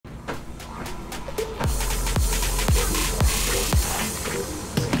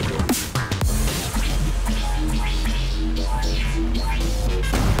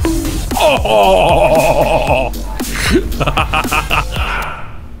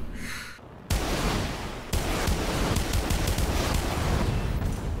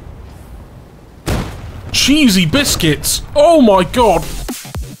Cheesy biscuits! Oh my god!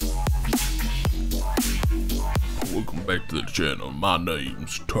 Welcome back to the channel, my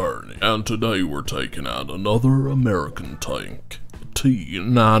name's Turny, and today we're taking out another American tank, the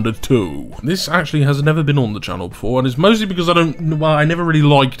T-92. This actually has never been on the channel before, and it's mostly because I never really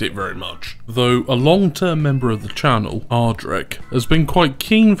liked it very much. Though a long-term member of the channel, Ardrek, has been quite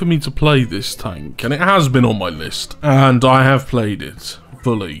keen for me to play this tank, and it has been on my list, and I have played it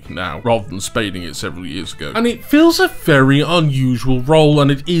fully now, rather than spading it several years ago. And it feels a very unusual role,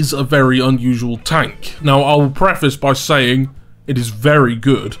 and it is a very unusual tank. Now, I will preface by saying it is very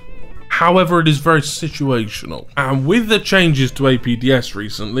good. However, it is very situational. And with the changes to APDS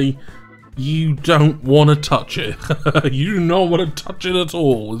recently, you don't want to touch it. You do not want to touch it at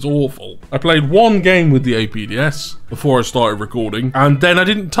all. It's awful. I played one game with the APDS before I started recording, and then I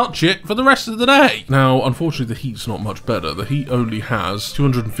didn't touch it for the rest of the day. Now, unfortunately, the heat's not much better. The heat only has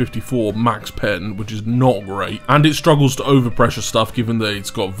 254 max pen, which is not great, and it struggles to overpressure stuff given that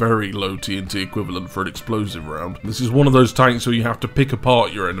it's got very low TNT equivalent for an explosive round. This is one of those tanks where you have to pick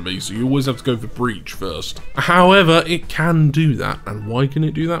apart your enemy, so you always have to go for breach first. However, it can do that, and why can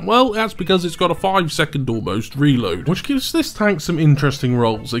it do that? Well, that's because it's got a 5-second almost reload, which gives this tank some interesting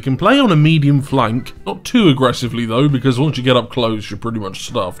roles. It can play on a medium flank, not too aggressively though, because once you get up close you're pretty much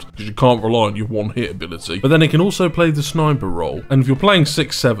stuffed, because you can't rely on your one-hit ability. But then it can also play the sniper role, and if you're playing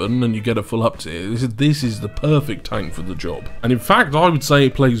 6-7 and you get a full up tier, this is the perfect tank for the job. And in fact, I would say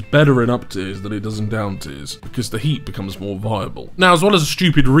it plays better in up tiers than it does in down tiers, because the heat becomes more viable. Now, as well as a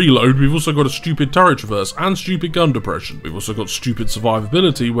stupid reload, we've also got a stupid turret traverse and stupid gun depression. We've also got stupid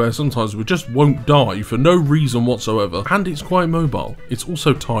survivability, where sometimes we just won't die for no reason whatsoever, and it's quite mobile. It's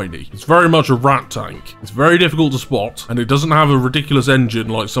also tiny. It's very much a rat tank. It's very difficult to spot, and it doesn't have a ridiculous engine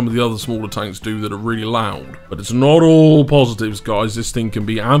like some of the other smaller tanks do that are really loud. But it's not all positives, guys. This thing can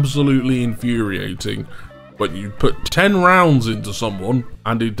be absolutely infuriating when you put 10 rounds into someone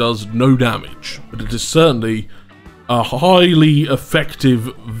and it does no damage. But it is certainly a highly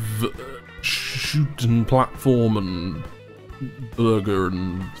effective shooting platform and burger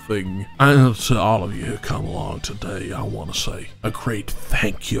and thing. And to all of you who come along today, I want to say a great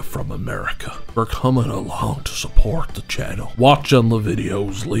thank you from America for coming along to support the channel, watching the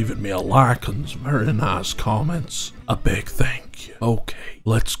videos, leaving me a like and some very nice comments. A big thank you. Okay,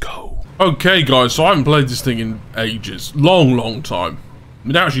 let's go. Okay guys, so I haven't played this thing in ages. Long time. I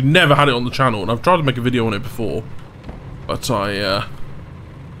mean, I actually never had it on the channel, and I've tried to make a video on it before, but I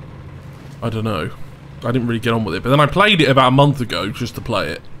don't know. I didn't really get on with it, but then I played it about a month ago just to play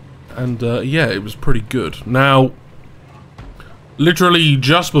it, and yeah, it was pretty good. Now, literally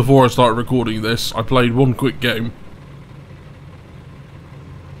just before I started recording this, I played one quick game,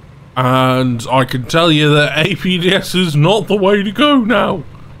 and I can tell you that APDS is not the way to go now.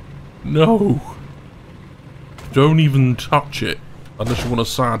 No. Don't even touch it, unless you want a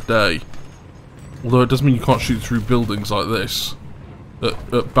sad day. Although it does mean you can't shoot through buildings like this,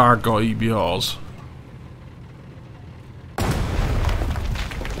 at bad guy EBRs.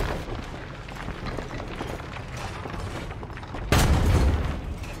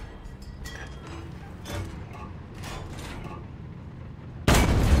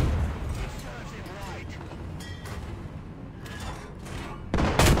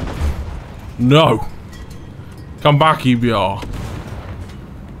 No! Come back, EBR.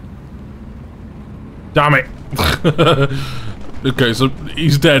 Damn it! Okay, so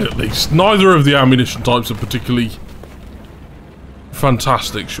he's dead at least. Neither of the ammunition types are particularly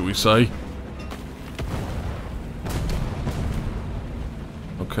fantastic, shall we say.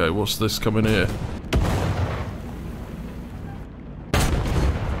 Okay, what's this coming here?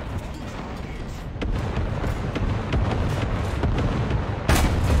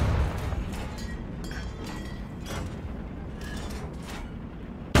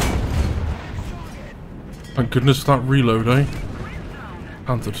 Thank goodness that reload, eh?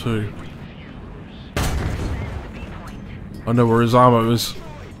 Panther 2. I know where his ammo is.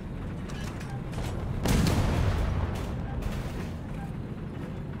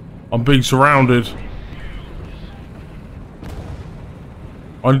 I'm being surrounded.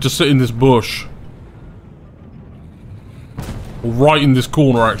 I need to sit in this bush. Or right in this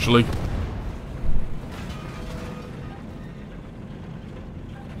corner, actually.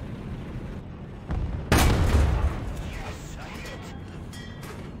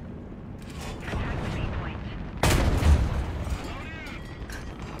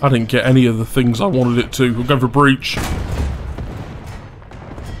 I didn't get any of the things I wanted it to. We'll go for breach.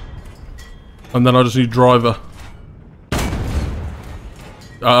 And then I just need driver.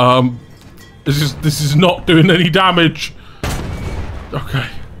 This is not doing any damage. Okay.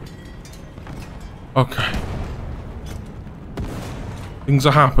 Okay. Things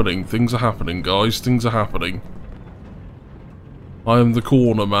are happening, guys. Things are happening. I am the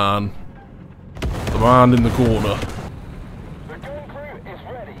corner man. The man in the corner. The gun crew is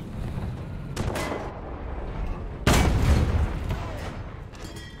ready.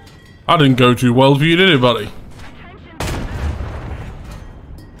 That didn't go too well for you, did it, buddy?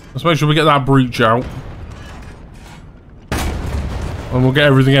 Let's make sure we get that breach out. And we'll get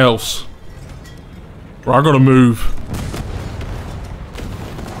everything else. Right, I gotta move.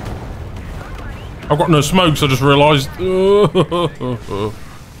 I've got no smokes, I just realised. Oh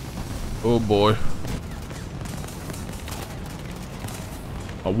boy.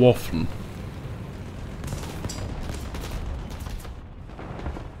 A waffle.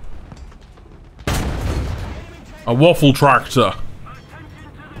 A waffle tractor.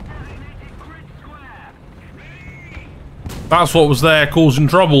 That's what was there causing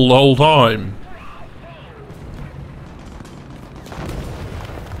trouble the whole time.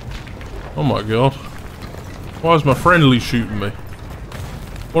 Oh my god. Why is my friendly shooting me?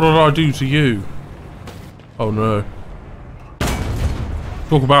 What did I do to you? Oh no.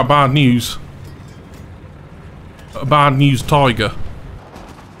 Talk about bad news. A bad news tiger.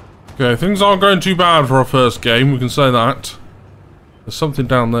 Okay, things aren't going too bad for our first game, we can say that. There's something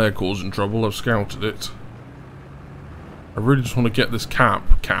down there causing trouble, I've scouted it. I really just want to get this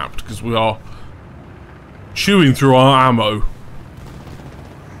capped, because we are chewing through our ammo.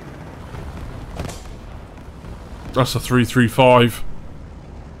 That's a 335.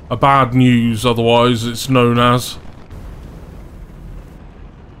 A bad news, otherwise it's known as.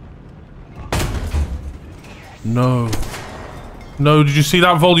 No. No, did you see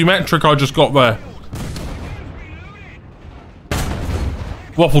that volumetric I just got there?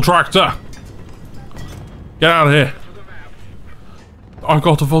 Waffle tractor! Get out of here. I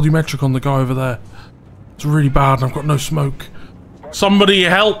got a volumetric on the guy over there. It's really bad and I've got no smoke. Somebody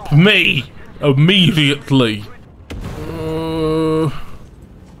help me! Immediately!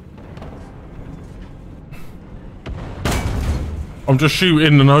 I'm just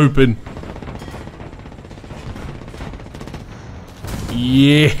shooting and hoping.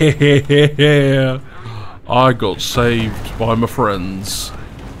 Yeah! I got saved by my friends.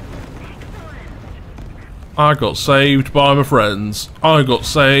 I got saved by my friends. I got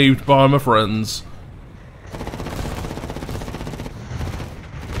saved by my friends.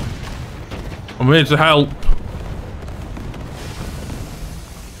 I'm here to help.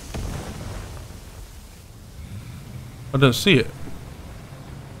 I don't see it.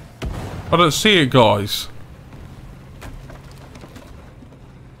 I don't see it, guys.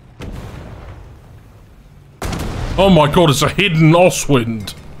 Oh my god, it's a hidden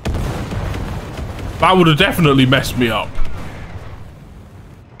Oswind. That would have definitely messed me up.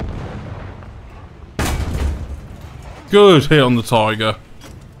 Good hit on the tiger.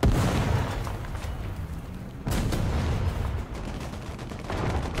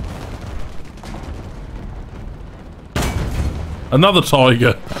 Another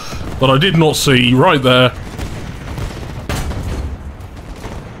tiger that I did not see right there.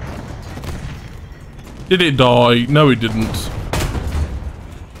 Did it die? No, it didn't.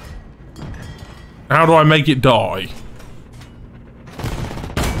 How do I make it die?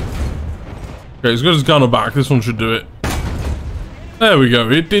 Okay, as good as gunner back. This one should do it. There we go.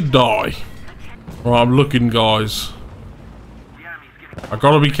 It did die. Right, I'm looking, guys. I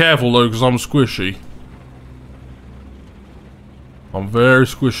gotta be careful though, because I'm squishy. I'm very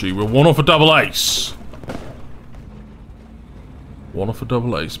squishy. We're one off a double ace. One off a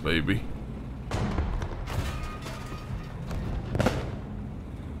double ace, baby.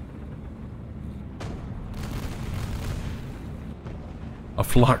 A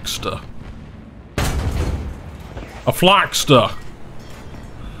Flaxter. A Flaxter.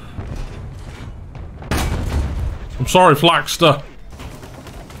 I'm sorry, Flaxter.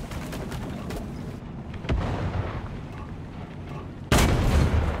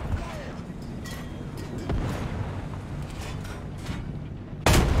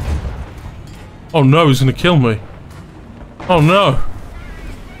 Oh no, he's gonna kill me. Oh no.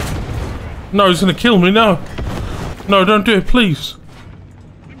 No, he's gonna kill me, no. No, don't do it, please.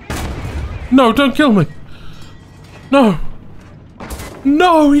 No, don't kill me. No.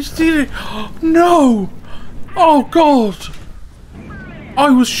 No, he did it. No. Oh god. I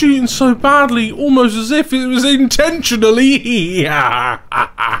was shooting so badly, almost as if it was intentionally.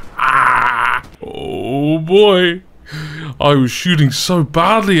 Oh boy. I was shooting so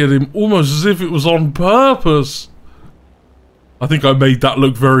badly at him, almost as if it was on purpose. I think I made that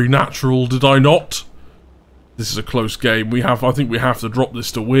look very natural, did I not? This is a close game. I think we have to drop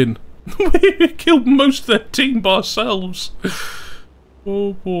this to win. We killed most of their team by ourselves.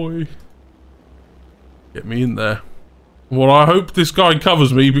 Oh boy. Get me in there. Well, I hope this guy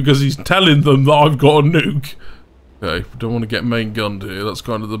covers me because he's telling them that I've got a nuke. Okay, we don't want to get main gunned here. That's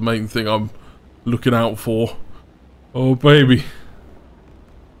kind of the main thing I'm looking out for. Oh baby.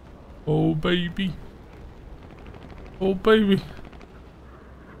 Oh baby. Oh baby.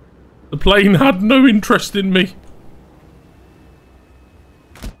 The plane had no interest in me.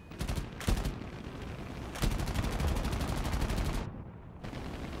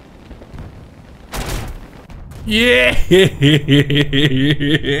 Yeah!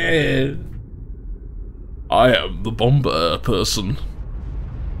 I am the bomber person.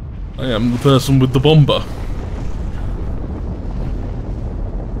 I am the person with the bomber.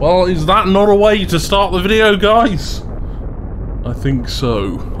 Well, is that not a way to start the video, guys? I think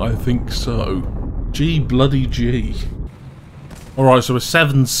so. I think so. G bloody G. Alright, so we're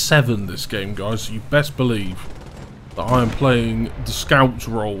 7-7 this game, guys, so you best believe that I am playing the scout's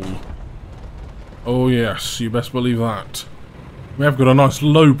role. Oh yes, you best believe that. We have got a nice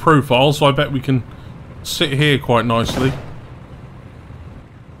low profile, so I bet we can sit here quite nicely.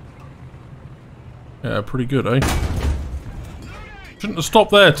 Yeah, pretty good, eh? Shouldn't have stopped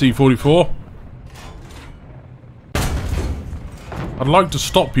there, T-44. I'd like to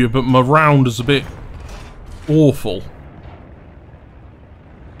stop you, but my round is a bit awful.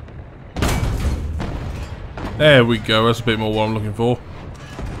 There we go, that's a bit more what I'm looking for.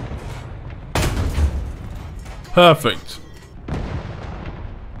 Perfect.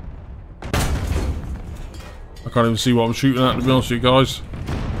 I can't even see what I'm shooting at, to be honest with you guys.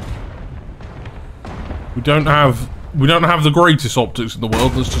 We don't have the greatest optics in the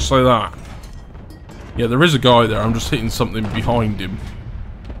world, let's just say that. Yeah, there is a guy there, I'm just hitting something behind him.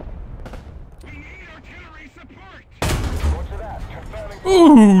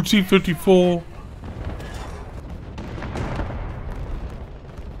 Ooh, T-54.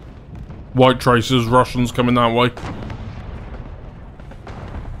 White tracers, Russians coming that way.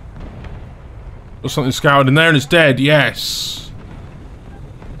 There's something scouted in there and it's dead, yes.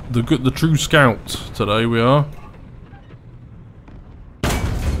 The true scout today we are.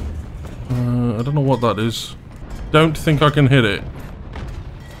 I don't know what that is. Don't think I can hit it.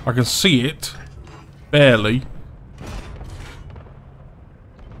 I can see it. Barely.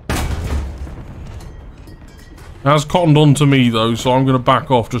 It has cottoned onto me though, so I'm going to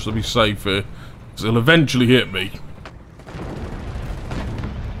back off just to be safe here. Because it'll eventually hit me.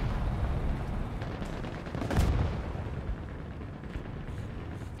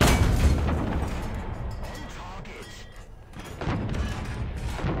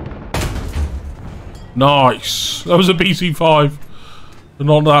 Nice! That was a BC-5.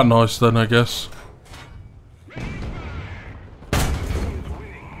 Not that nice then, I guess.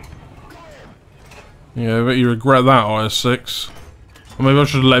 Yeah, I bet you regret that, IS-6. Or maybe I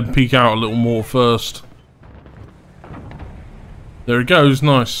should have let him peek out a little more first. There he goes,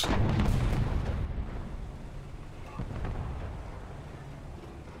 nice.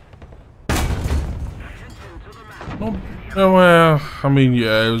 Oh, well, I mean,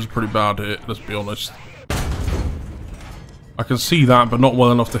 yeah, it was a pretty bad hit, let's be honest. I can see that, but not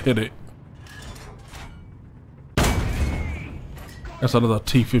well enough to hit it. That's out of that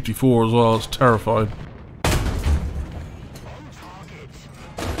T-54 as well, it's terrifying.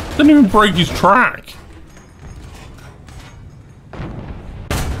 Didn't even break his track.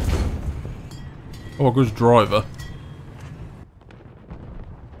 Oh, goes driver.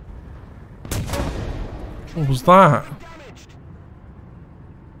 What was that?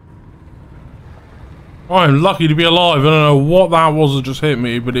 I'm lucky to be alive. I don't know what that was that just hit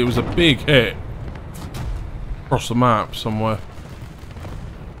me, but it was a big hit. Across the map somewhere.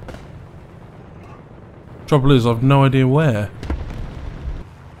 Trouble is, I've no idea where.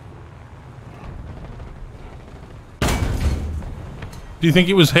 Do you think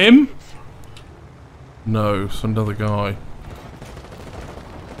it was him? No, it's another guy.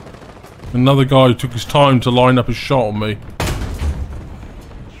 Another guy who took his time to line up his shot on me.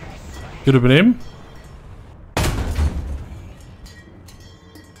 Could have been him.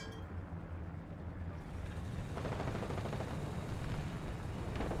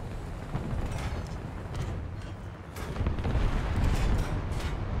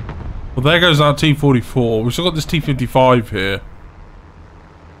 Well, there goes our T-44. We've still got this T-55 here.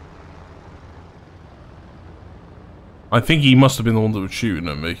 I think he must have been the one that was shooting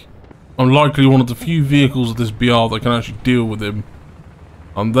at me. I'm likely one of the few vehicles of this BR that can actually deal with him.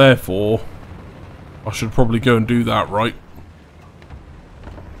 And therefore, I should probably go and do that, right?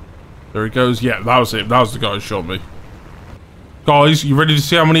 There he goes. Yeah, that was it. That was the guy who shot me. Guys, you ready to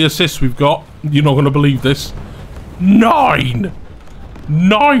see how many assists we've got? You're not going to believe this. 9!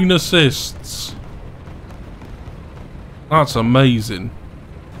 9 assists! That's amazing.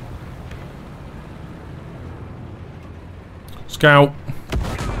 Scout.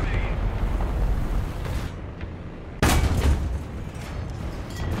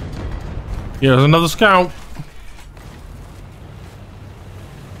 Yeah, there's another scout.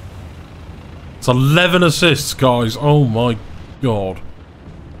 It's 11 assists, guys. Oh my god.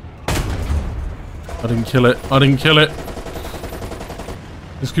 I didn't kill it. I didn't kill it.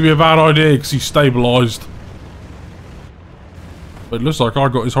 This could be a bad idea because he's stabilised. But it looks like I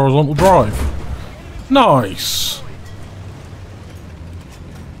got his horizontal drive. Nice.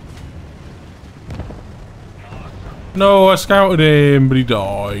 No, I scouted him, but he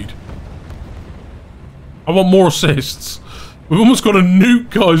died. I want more assists. We've almost got a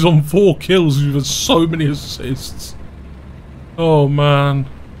nuke, guys, on 4 kills. We've had so many assists. Oh, man.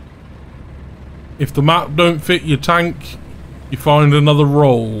 If the map don't fit your tank, you find another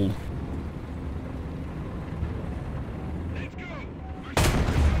role.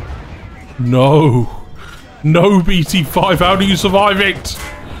 No. No, BT5. How do you survive it?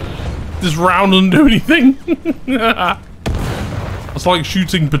 This round doesn't do anything. It's like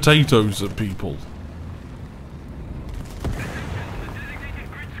shooting potatoes at people.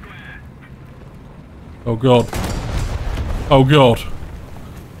 Oh god. Oh god.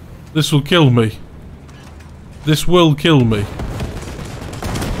 This will kill me. This will kill me.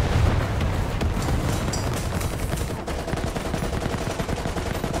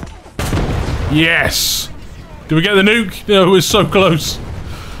 Yes! Did we get the nuke? No, we're so close.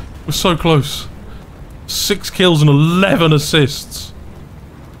 We're so close. 6 kills and 11 assists.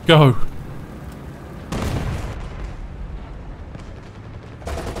 Go.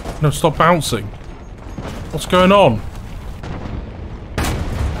 No, stop bouncing. What's going on?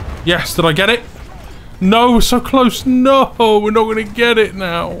 Yes, did I get it? No, we're so close. No, we're not going to get it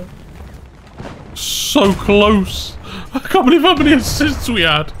now. So close. I can't believe how many assists we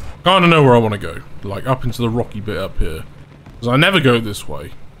had. Kind of know where I want to go. Like, up into the rocky bit up here. Because I never go this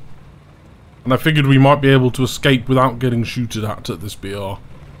way. And I figured we might be able to escape without getting shooted at this BR.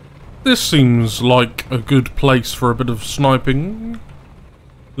 This seems like a good place for a bit of sniping.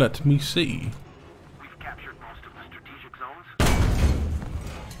 Let me see.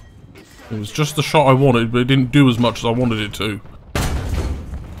 It was just the shot I wanted, but it didn't do as much as I wanted it to.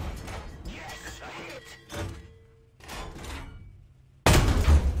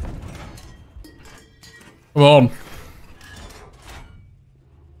 Come on.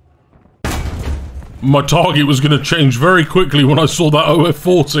 My target was going to change very quickly when I saw that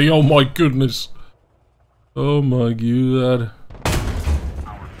OF-40. Oh my goodness. Oh my god.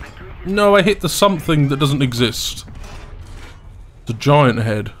 No, I hit the something that doesn't exist. It's a giant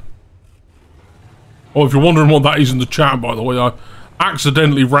head. Oh, if you're wondering what that is in the chat, by the way, I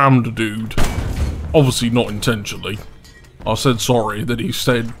accidentally rammed a dude. Obviously not intentionally. I said sorry, that he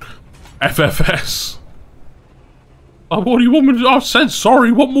said FFS. What do you want me to do? I've said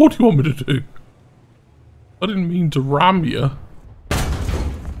sorry, what more do you want me to do? I didn't mean to ram you.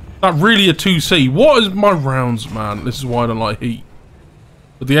 That really a 2C. What is my rounds, man? This is why I don't like heat.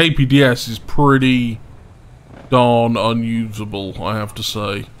 But the APDS is pretty darn unusable, I have to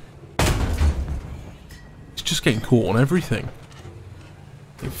say. It's just getting caught on everything.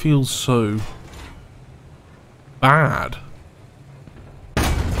 It feels so bad.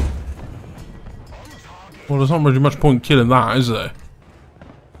 Well, there's not really much point killing that, is there?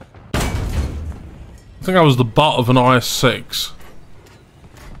 I think I was the butt of an IS-6.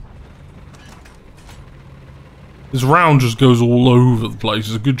 This round just goes all over the place.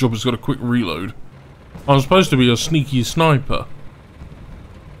 It's a good job it's got a quick reload. I'm supposed to be a sneaky sniper.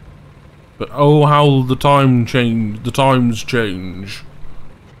 But oh, how the times change.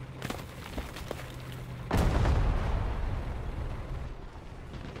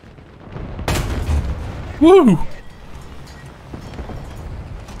 Woo!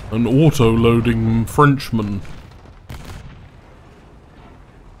 An auto-loading Frenchman.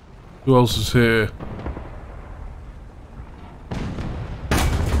 Who else is here?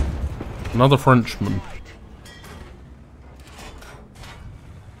 Another Frenchman.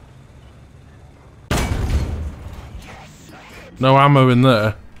 No ammo in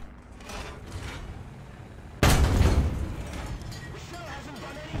there.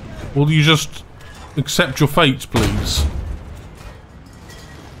 Will you just accept your fate, please?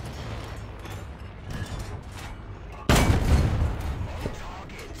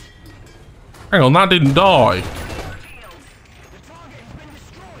 Hang on, that didn't die.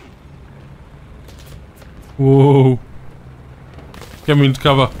 Whoa. Get me into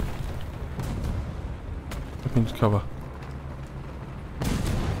cover. Get me into cover.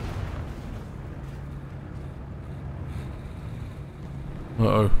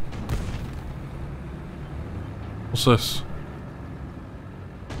 Uh-oh. What's this?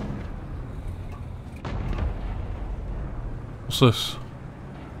 What's this?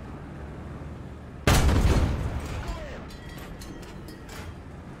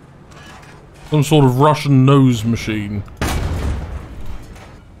 Some sort of Russian nose machine.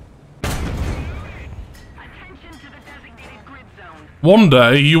 One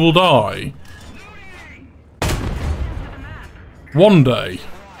day you will die. One day.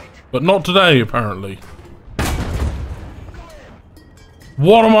 But not today, apparently.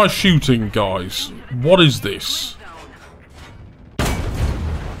 What am I shooting, guys? What is this?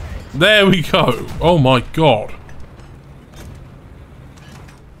 There we go. Oh my god.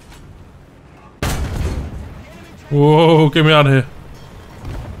 Whoa, get me out of here.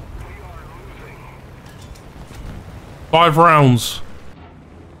 5 rounds.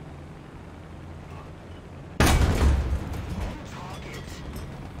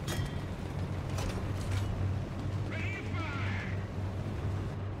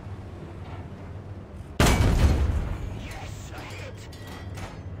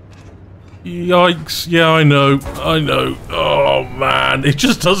 Yikes, yeah, I know. Oh man, it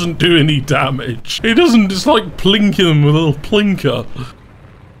just doesn't do any damage. It doesn't, it's like plinking them with a little plinker.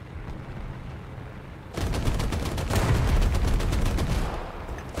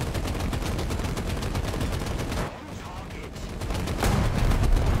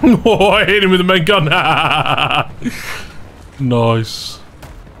 Oh, I hit him with the main gun. Nice.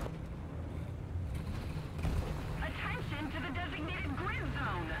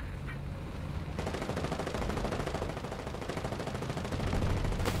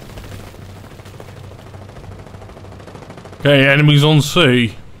 Okay, enemies on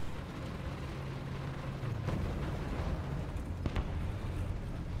sea.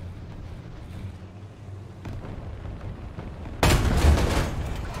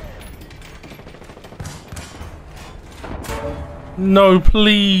 No,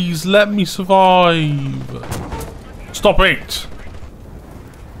 please, let me survive. Stop it.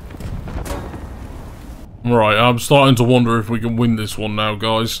 Right, I'm starting to wonder if we can win this one now,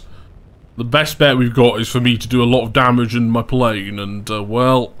 guys. The best bet we've got is for me to do a lot of damage in my plane, and,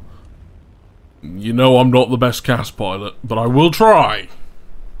 well, you know I'm not the best cast pilot, but I will try.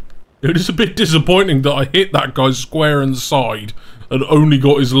 It is a bit disappointing that I hit that guy square in the side and only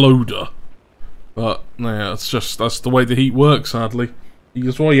got his loader. But, yeah, that's the way the heat works, sadly.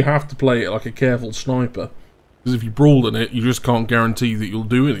 That's why you have to play it like a careful sniper. Because if you brawl in it, you just can't guarantee that you'll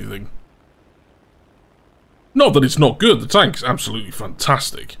do anything. Not that it's not good, the tank is absolutely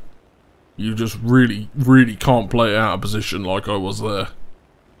fantastic. You just really, really can't play it out of position like I was there.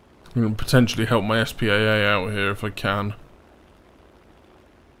 I'm going to potentially help my SPAA out here if I can.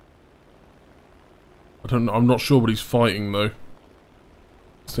 I don't know, I'm not sure what he's fighting though.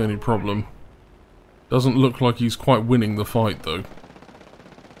 That's the only problem. Doesn't look like he's quite winning the fight though.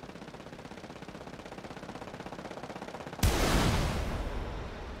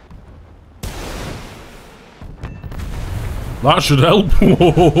 That should help.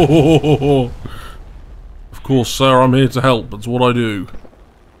 Of course, sir, I'm here to help. That's what I do.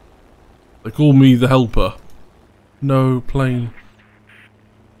 They call me the helper. No plane.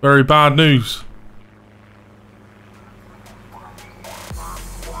 Very bad news.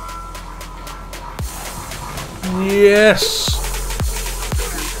 Yes.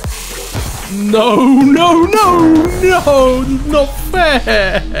 No, no, no, no, not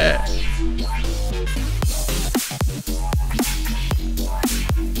fair.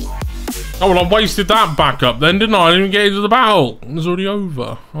 Oh, well, I wasted that backup then, didn't I? I didn't even get into the battle. It was already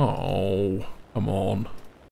over. Oh, come on.